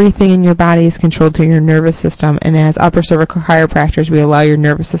 everything in your body is controlled through your nervous system, and as upper cervical chiropractors, we allow your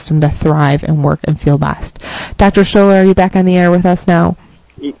nervous system to thrive and work and feel best. Dr. Stoller, are you back on the air with us now?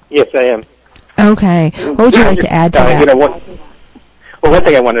 Yes, I am. Okay. What would you like to add to that? Well, one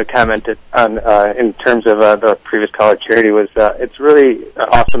thing I wanted to comment on in terms of the previous caller, Charity, was it's really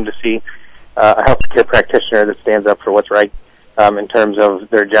awesome to see a healthcare practitioner that stands up for what's right in terms of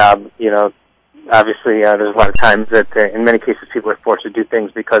their job. You know, obviously there's a lot of times that in many cases people are forced to do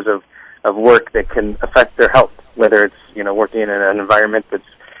things because of work that can affect their health, whether it's, you know, working in an environment that's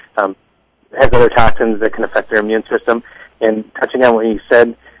has other toxins that can affect their immune system. And touching on what you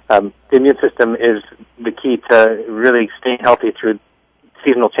said, the immune system is the key to really staying healthy through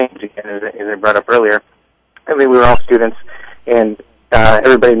seasonal change, again, as I brought up earlier. I mean, we were all students, and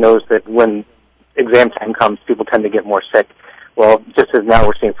everybody knows that when exam time comes, people tend to get more sick. Well, just as now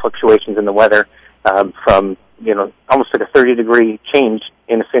we're seeing fluctuations in the weather from, you know, almost like a 30-degree change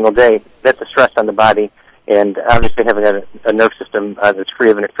in a single day, that's a stress on the body. And obviously having a nerve system that's free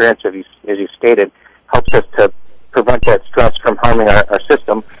of interference, as you stated, helps us to prevent that stress from harming our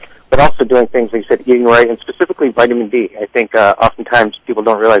system. But also doing things, like you said, eating right, and specifically vitamin D. I think oftentimes people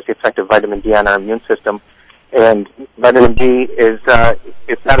don't realize the effect of vitamin D on our immune system. And vitamin D is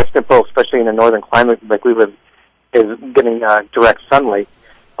it's not as simple, especially in a northern climate like we live, is getting direct sunlight.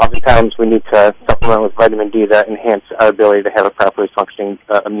 Oftentimes we need to supplement with vitamin D to enhance our ability to have a properly functioning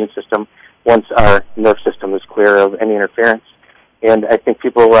immune system once our nerve system is clear of any interference. And I think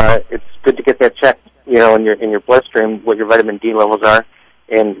people, it's good to get that checked, you know, in your bloodstream, what your vitamin D levels are,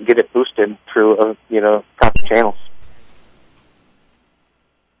 and get it boosted through, you know, proper channels.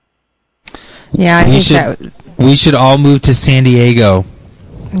 Yeah, I think we should all move to San Diego.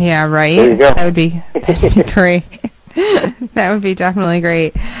 Yeah, right. There you go. That'd be great. That would be definitely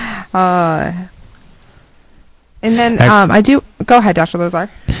great. And then go ahead, Dr. Lazar.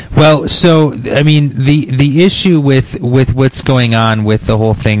 Well, so I mean, the issue with what's going on with the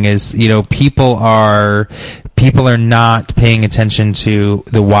whole thing is, you know, people are not paying attention to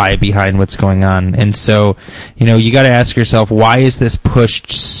the why behind what's going on. And so, you know, you got to ask yourself, why is this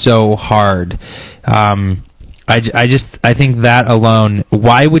pushed so hard? I think that alone,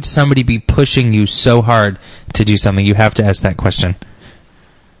 why would somebody be pushing you so hard to do something? You have to ask that question.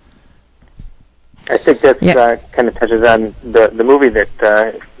 I think that kind of touches on the movie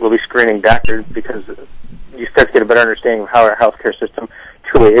that will be screening, Doctored, because you start to get a better understanding of how our healthcare system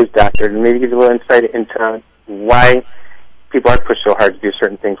truly is doctored, and maybe give you a little insight into why people are pushed so hard to do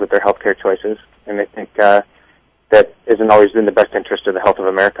certain things with their healthcare choices. And I think that isn't always in the best interest of the health of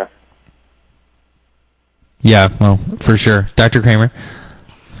America. Yeah, well, for sure. Dr. Kramer?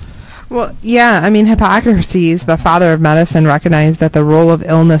 Well, yeah, I mean, Hippocrates, the father of medicine, recognized that the role of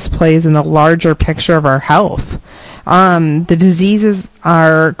illness plays in the larger picture of our health. The diseases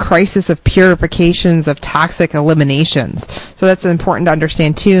are crisis of purifications of toxic eliminations. So that's important to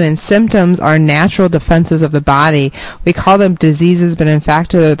understand too. And symptoms are natural defenses of the body. We call them diseases, but in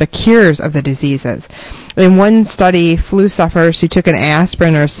fact they're the cures of the diseases. In one study, flu sufferers who took an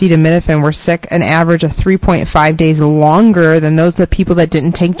aspirin or acetaminophen were sick an average of 3.5 days longer than those people that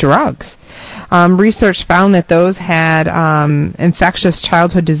didn't take drugs. Research found that those had infectious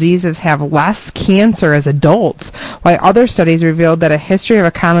childhood diseases have less cancer as adults, while other studies revealed that a history of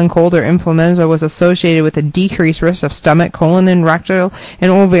a common cold or influenza was associated with a decreased risk of stomach, colon, and rectal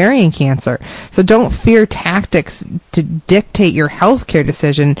and ovarian cancer. So don't fear tactics to dictate your healthcare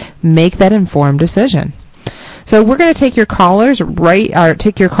decision. Make that informed decision. So we're going to take your calls right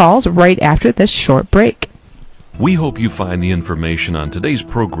after this short break. We hope you find the information on today's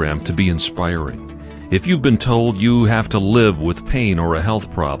program to be inspiring. If you've been told you have to live with pain or a health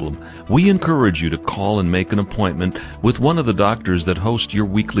problem, we encourage you to call and make an appointment with one of the doctors that host your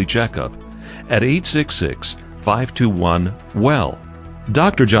weekly checkup at 866-521-WELL.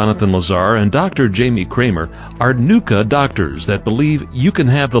 Dr. Jonathan Lazar and Dr. Jamie Kramer are NUCA doctors that believe you can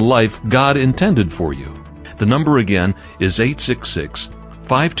have the life God intended for you. The number again is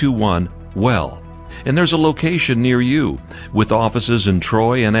 866-521-WELL. And there's a location near you with offices in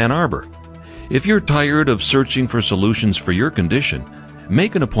Troy and Ann Arbor. If you're tired of searching for solutions for your condition,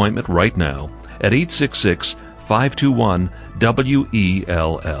 make an appointment right now at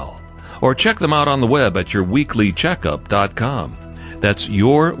 866-521-WELL. Or check them out on the web at yourweeklycheckup.com. That's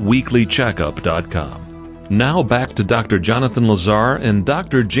yourweeklycheckup.com. Now back to Dr. Jonathan Lazar and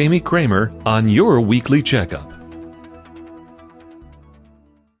Dr. Jamie Kramer on Your Weekly Checkup.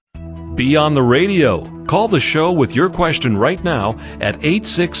 Be on the radio. Call the show with your question right now at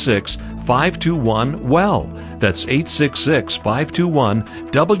 866-521-WELL. That's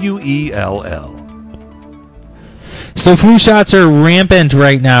 866-521-WELL. So flu shots are rampant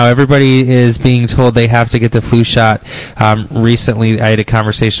right now. Everybody is being told they have to get the flu shot. Recently, I had a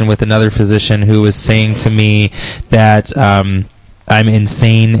conversation with another physician who was saying to me that I'm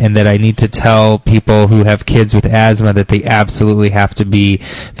insane and that I need to tell people who have kids with asthma that they absolutely have to be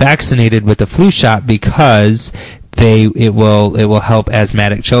vaccinated with the flu shot because it will help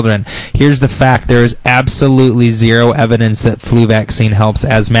asthmatic children. Here's the fact. There is absolutely zero evidence that flu vaccine helps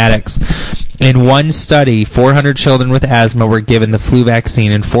asthmatics. In one study, 400 children with asthma were given the flu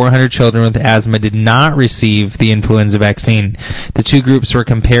vaccine, and 400 children with asthma did not receive the influenza vaccine. The two groups were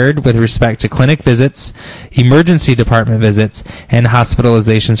compared with respect to clinic visits, emergency department visits, and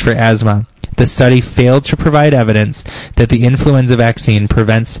hospitalizations for asthma. The study failed to provide evidence that the influenza vaccine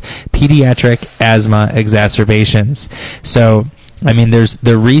prevents pediatric asthma exacerbations. So, I mean,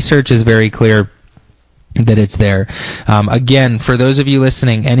 the research is very clear that it's there. Again, for those of you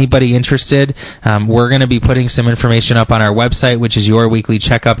listening, anybody interested, we're going to be putting some information up on our website, which is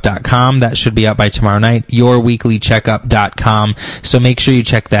yourweeklycheckup.com. That should be up by tomorrow night, yourweeklycheckup.com. So make sure you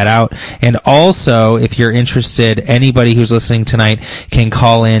check that out. And also, if you're interested, anybody who's listening tonight can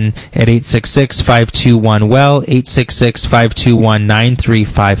call in at 866-521-WELL,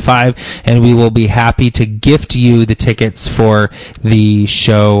 866-521-9355, and we will be happy to gift you the tickets for the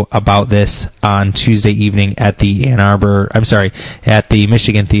show about this on Tuesday evening at the at the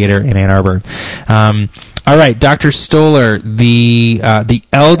Michigan Theater in Ann Arbor. All right, Dr. Stoller, the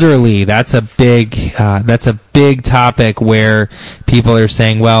elderly, that's a big topic where people are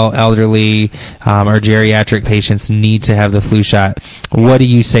saying, well, elderly or geriatric patients need to have the flu shot. What do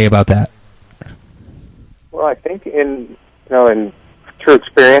you say about that? Well, I think in true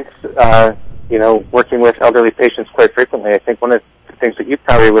experience, working with elderly patients quite frequently, I think one of the things that you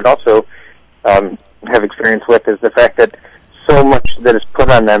probably would also have experience with is the fact that so much that is put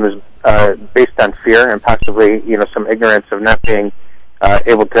on them is based on fear and possibly some ignorance of not being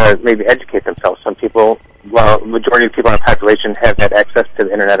able to maybe educate themselves. Some people, the majority of people in our population have had access to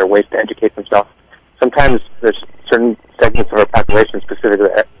the internet or ways to educate themselves. Sometimes there's certain segments of our population, specifically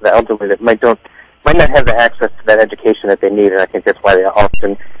the elderly, that might not have the access to that education that they need, and I think that's why they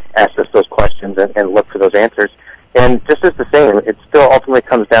often ask us those questions and look for those answers. And just as the same, it still ultimately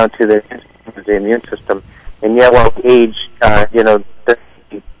comes down to the immune system. And yet, while age, not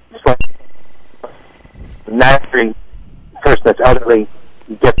every person that's elderly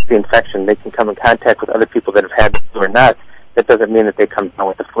gets the infection. They can come in contact with other people that have had the flu or not. That doesn't mean that they come down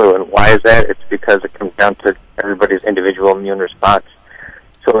with the flu. And why is that? It's because it comes down to everybody's individual immune response.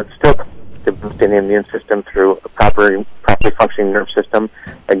 So it's still to boost in the immune system through a properly functioning nerve system.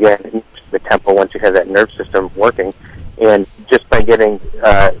 Again, the tempo once you have that nerve system working. And just by getting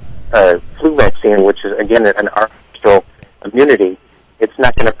a flu vaccine, which is, again, an artificial immunity, it's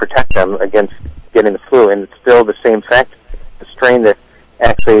not going to protect them against getting the flu. And it's still the same fact. The strain that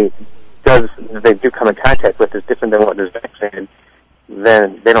actually they do come in contact with is different than what is vaccinated,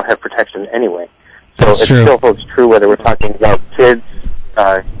 then they don't have protection anyway. So it still holds true whether we're talking about kids,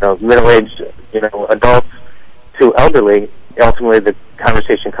 middle-aged, adults, to elderly. Ultimately, the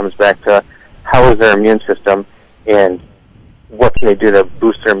conversation comes back to how is their immune system and what can they do to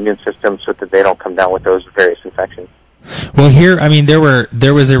boost their immune system so that they don't come down with those various infections. Well, here,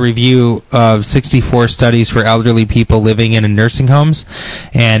 there was a review of 64 studies for elderly people living in nursing homes,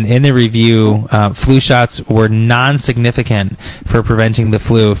 and in the review, flu shots were non-significant for preventing the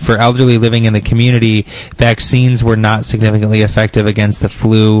flu. For elderly living in the community, vaccines were not significantly effective against the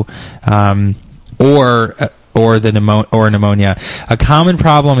flu, or or pneumonia. A common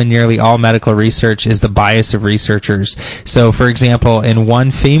problem in nearly all medical research is the bias of researchers. So, for example, in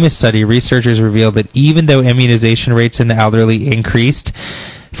one famous study, researchers revealed that even though immunization rates in the elderly increased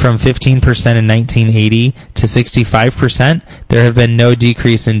from 15% in 1980 to 65%, there have been no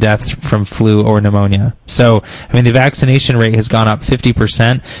decrease in deaths from flu or pneumonia. So, I mean, the vaccination rate has gone up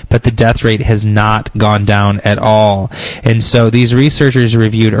 50%, but the death rate has not gone down at all. And so these researchers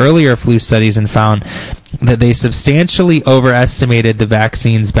reviewed earlier flu studies and found that they substantially overestimated the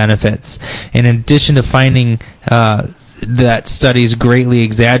vaccine's benefits. In addition to finding that studies greatly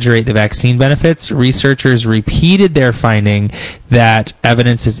exaggerate the vaccine benefits, researchers repeated their finding that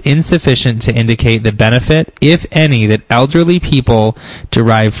evidence is insufficient to indicate the benefit, if any, that elderly people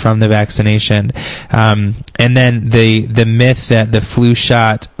derive from the vaccination. And then the myth that the flu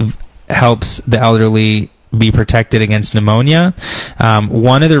shot helps the elderly be protected against pneumonia.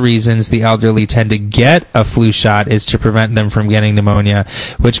 One of the reasons the elderly tend to get a flu shot is to prevent them from getting pneumonia,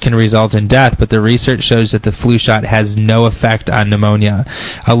 which can result in death, but the research shows that the flu shot has no effect on pneumonia.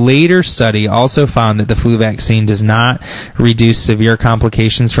 A later study also found that the flu vaccine does not reduce severe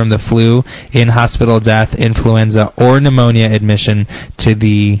complications from the flu, in-hospital death, influenza, or pneumonia admission to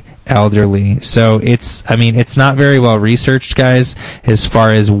the elderly. So it's not very well researched, guys, as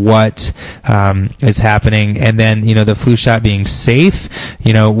far as what is happening. And then, the flu shot being safe,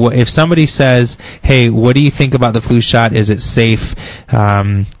 if somebody says, hey, what do you think about the flu shot? Is it safe?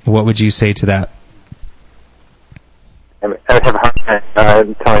 What would you say to that? I would have a hard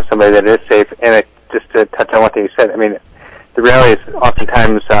time telling somebody that it is safe. And just to touch on one thing you said, the reality is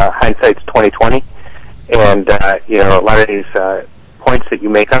oftentimes hindsight's 20/20, and a lot of these points that you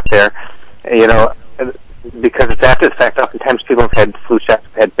make up there, because it's after the fact, oftentimes people have had flu shots,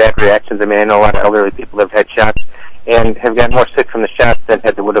 have had bad reactions. I know a lot of elderly people have had shots and have gotten more sick from the shots than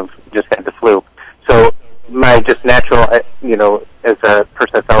would have just had the flu. So my just natural, as a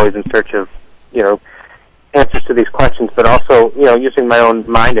person that's always in search of, answers to these questions, but also, using my own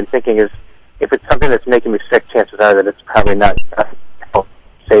mind and thinking is, if it's something that's making me sick, chances are that it's probably not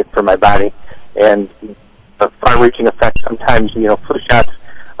safe for my body. And far-reaching effects. Sometimes, flu shots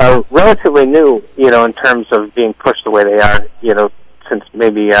are relatively new, in terms of being pushed the way they are, since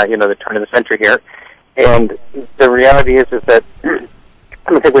maybe, the turn of the century here. And the reality is that I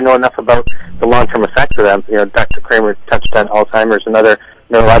don't think we know enough about the long-term effects of them. Dr. Kramer touched on Alzheimer's and other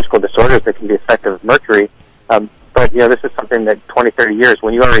neurological disorders that can be effective of mercury. But, this is something that 20, 30 years,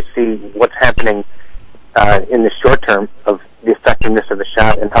 when you already see what's happening in the short term of the effectiveness of the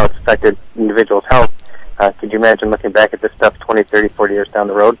shot and how it's affected individuals' health, could you imagine looking back at this stuff 20, 30, 40 years down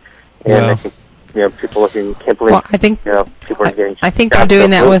the road? And I think, people looking, can't believe, I think, people are getting I think they're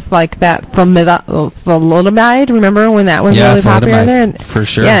doing that with, like, that thalidomide. Remember when that was really popular there? And, for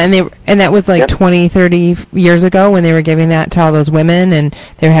sure. Yeah, and that was, like, 20, 30 years ago when they were giving that to all those women, and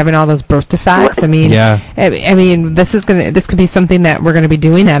they were having all those birth defects. This could be something that we're going to be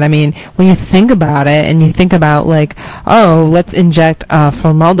doing that. When you think about it, and you think about, like, let's inject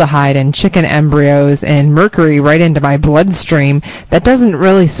formaldehyde and chicken embryos and mercury right into my bloodstream, that doesn't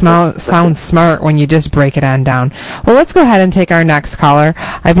really sound smart when you just break it on down. Well, let's go ahead and take our next caller.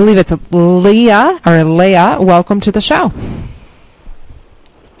 I believe it's Leah. Welcome to the show.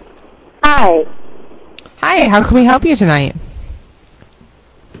 Hi. Hi, how can we help you tonight?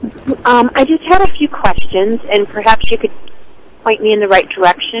 I just had a few questions, and perhaps you could point me in the right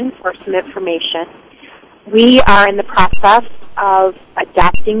direction for some information. We are in the process of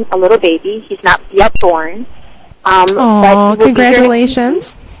adopting a little baby. He's not yet born.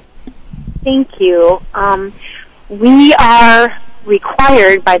 Congratulations. Thank you. We are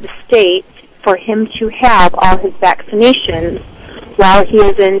required by the state for him to have all his vaccinations while he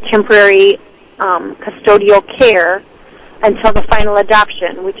is in temporary custodial care until the final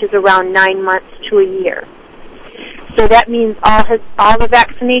adoption, which is around 9 months to a year. So that means all the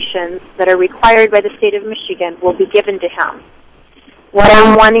vaccinations that are required by the state of Michigan will be given to him. What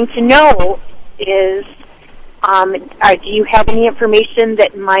I'm wanting to know is, do you have any information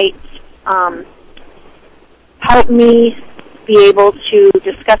that might help me be able to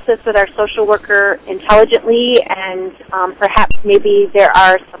discuss this with our social worker intelligently, and perhaps maybe there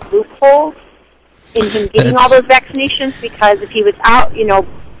are some loopholes in him getting all those vaccinations, because if he was out,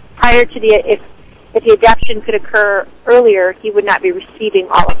 prior to if the adoption could occur earlier, he would not be receiving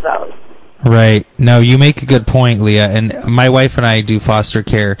all of those. Right. No, you make a good point, Leah. And my wife and I do foster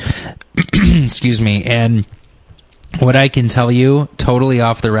care. Excuse me. And what I can tell you, totally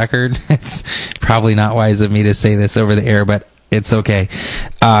off the record, it's probably not wise of me to say this over the air, but it's okay.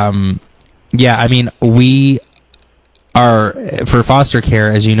 We for foster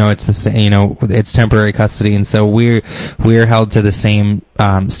care, as you know, it's the same, it's temporary custody, and so we're held to the same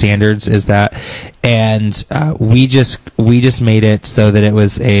standards as that. And we just made it so that it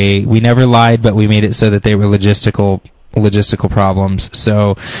was we never lied, but we made it so that they were logistical problems.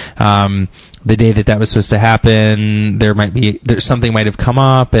 So the day that was supposed to happen, something might have come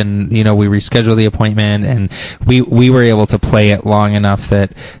up, and we rescheduled the appointment, and we were able to play it long enough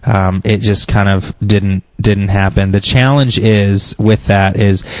that it just kind of didn't happen. The challenge is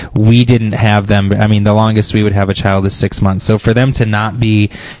we didn't have them. I mean, the longest we would have a child is 6 months. So for them to not be,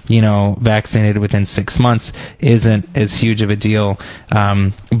 vaccinated within 6 months isn't as huge of a deal.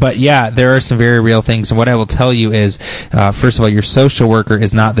 But yeah, there are some very real things. And what I will tell you is, first of all, your social worker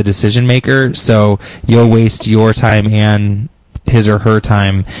is not the decision maker. So you'll waste your time and his or her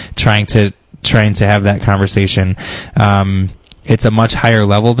time trying to have that conversation. It's a much higher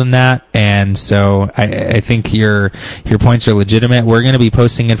level than that, and so I think your points are legitimate. We're going to be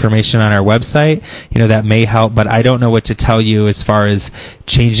posting information on our website, that may help, but I don't know what to tell you as far as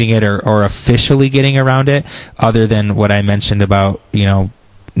changing it or officially getting around it, other than what I mentioned about,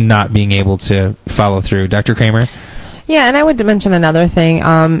 not being able to follow through. Dr. Kramer? Yeah, and I would mention another thing.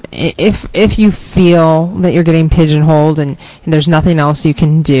 If you feel that you're getting pigeonholed and there's nothing else you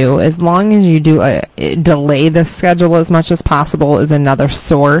can do, as long as you delay the schedule as much as possible is another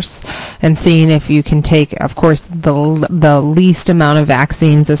source, and seeing if you can take, of course, the least amount of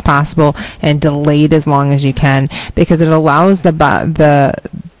vaccines as possible and delay it as long as you can, because it allows the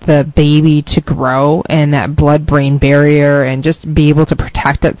baby to grow and that blood-brain barrier and just be able to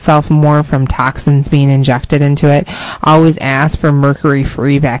protect itself more from toxins being injected into it. Always ask for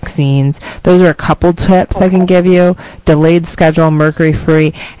mercury-free vaccines. Those are a couple tips I can give you. Delayed schedule,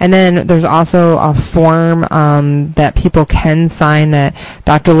 mercury-free. And then there's also a form that people can sign that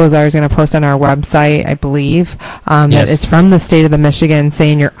Dr. Lazar is going to post on our website, I believe. Yes. That is from the state of Michigan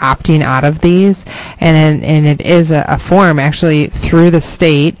saying you're opting out of these. And it is a form actually through the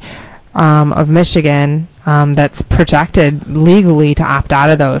state of Michigan that's projected legally to opt out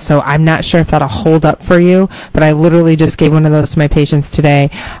of those. So I'm not sure if that'll hold up for you, but I literally just gave one of those to my patients today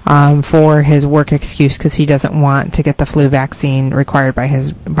for his work excuse, because he doesn't want to get the flu vaccine required by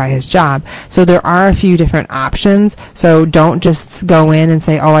his job. So there are a few different options. So don't just go in and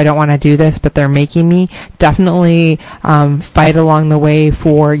say, oh, I don't want to do this, but they're making me. Definitely fight along the way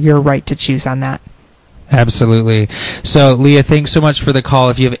for your right to choose on that. Absolutely. So, Leah, thanks so much for the call.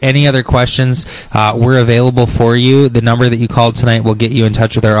 If you have any other questions, we're available for you. The number that you called tonight will get you in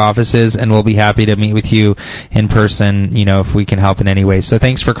touch with our offices, and we'll be happy to meet with you in person, if we can help in any way. So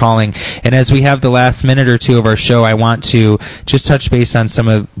thanks for calling. And as we have the last minute or two of our show, I want to just touch base on some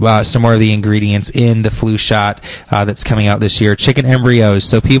more of the ingredients in the flu shot that's coming out this year. Chicken embryos.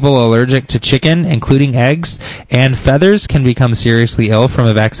 So people allergic to chicken, including eggs and feathers, can become seriously ill from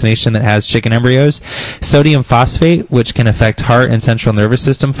a vaccination that has chicken embryos. Sodium phosphate, which can affect heart and central nervous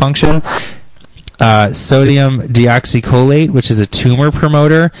system function. Sodium deoxycholate, which is a tumor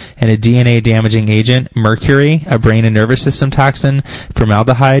promoter and a DNA damaging agent. Mercury, a brain and nervous system toxin.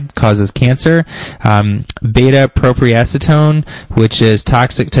 Formaldehyde causes cancer. Beta propiacetone, which is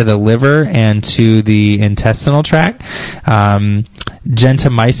toxic to the liver and to the intestinal tract.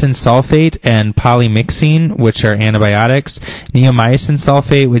 Gentamicin sulfate and polymyxine, which are antibiotics. Neomycin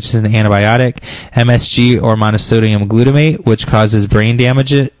sulfate, which is an antibiotic. MSG, or monosodium glutamate, which causes brain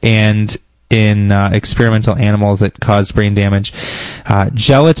damage, and in experimental animals that caused brain damage.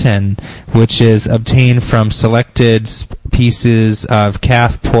 Gelatin, which is obtained from selected pieces of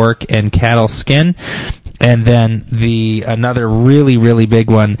calf, pork, and cattle skin. And then another really, really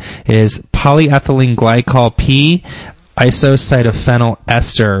big one is polyethylene glycol P isocytophenyl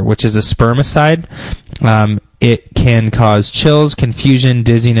ester, which is a spermicide. It can cause chills, confusion,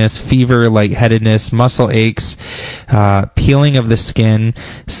 dizziness, fever, lightheadedness, muscle aches, peeling of the skin,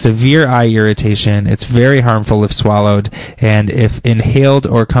 severe eye irritation. It's very harmful if swallowed, and if inhaled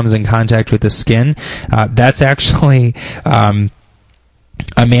or comes in contact with the skin, that's actually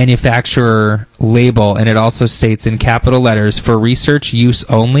a manufacturer label, and it also states in capital letters, for research use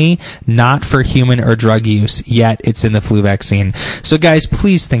only, not for human or drug use, yet it's in the flu vaccine. So guys,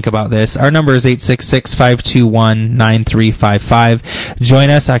 please think about this. Our number is 866-521-9355.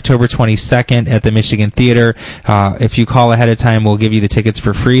 Join us October 22nd at the Michigan Theater. If you call ahead of time, we'll give you the tickets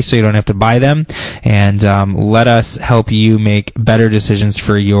for free so you don't have to buy them, and let us help you make better decisions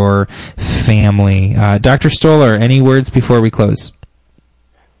for your family. Dr. Stoller, any words before we close?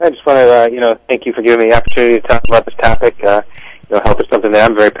 I just want to, thank you for giving me the opportunity to talk about this topic. Health is something that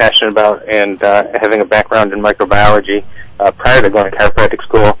I'm very passionate about, and having a background in microbiology prior to going to chiropractic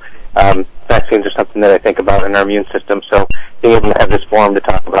school, vaccines are something that I think about in our immune system. So being able to have this forum to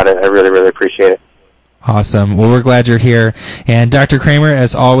talk about it, I really, really appreciate it. Awesome. Well, we're glad you're here. And Dr. Kramer,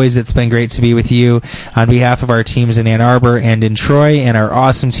 as always, it's been great to be with you. On behalf of our teams in Ann Arbor and in Troy and our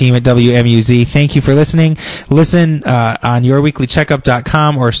awesome team at WMUZ, thank you for listening. Listen on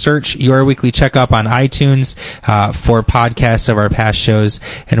yourweeklycheckup.com or search Your Weekly Checkup on iTunes for podcasts of our past shows,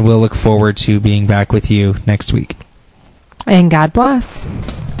 and we'll look forward to being back with you next week. And God bless.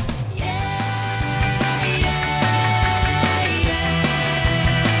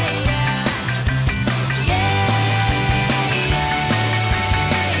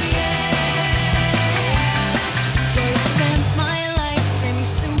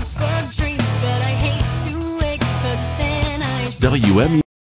 WMUZ